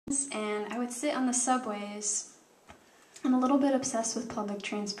And I would sit on the subways. I'm a little bit obsessed with public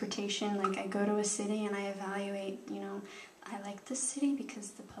transportation. Like, I go to a city and I evaluate, you know, I like this city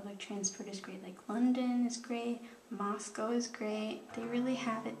because the public transport is great. Like, London is great, Moscow is great. They really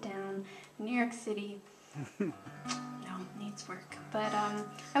have it down. New York City, no, needs work. But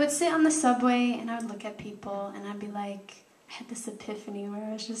I would sit on the subway and I would look at people and I'd be like, I had this epiphany where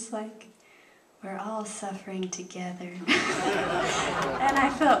I was just like, we're all suffering together. And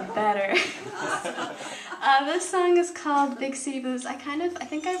I felt better. This song is called Big City Blues. I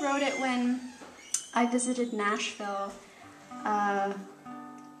think I wrote it when I visited Nashville,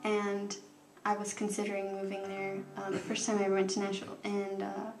 and I was considering moving there. The first time I ever went to Nashville, and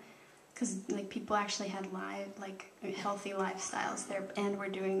because like people actually had healthy lifestyles there, and were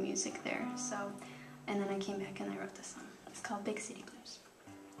doing music there. So, and then I came back and I wrote this song. It's called Big City Blues.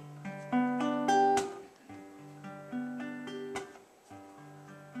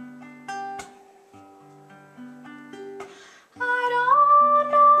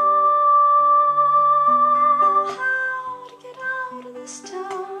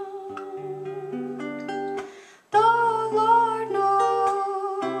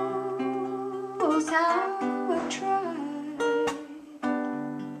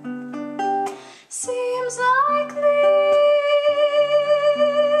 Seems like living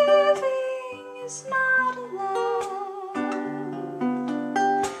is not allowed.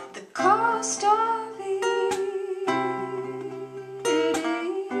 The cost of it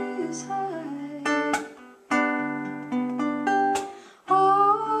is high.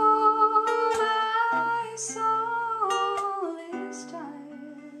 Oh, my soul is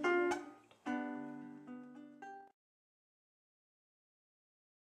tired.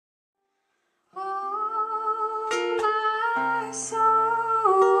 My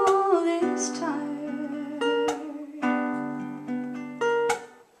soul is tired.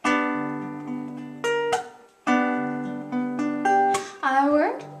 I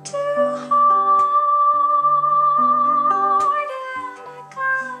worked too hard and I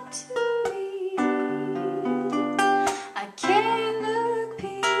got too weak. I can't look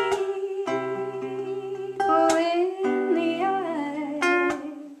people in the eye.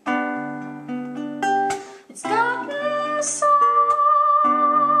 It's got me so I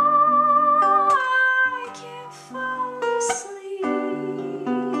can't fall asleep,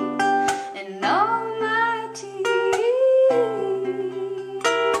 and all my tears,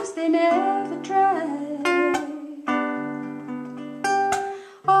 they never dry.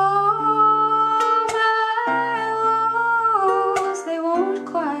 All my woes, they won't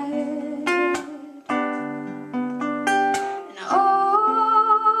quiet, and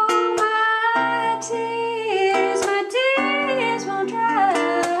all my tears won't dry.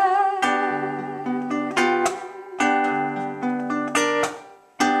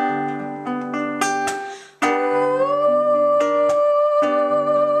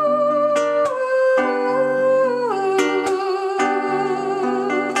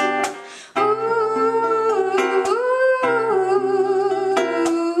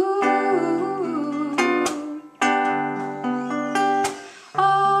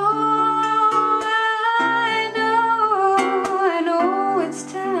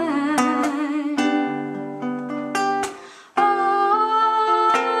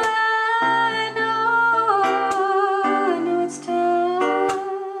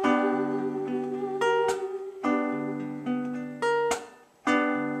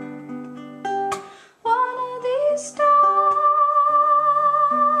 Stars,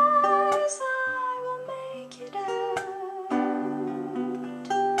 I will make it out.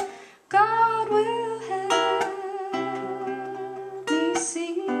 God will help me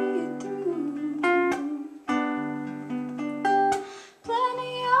see it through.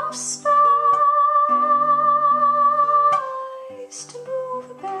 Plenty of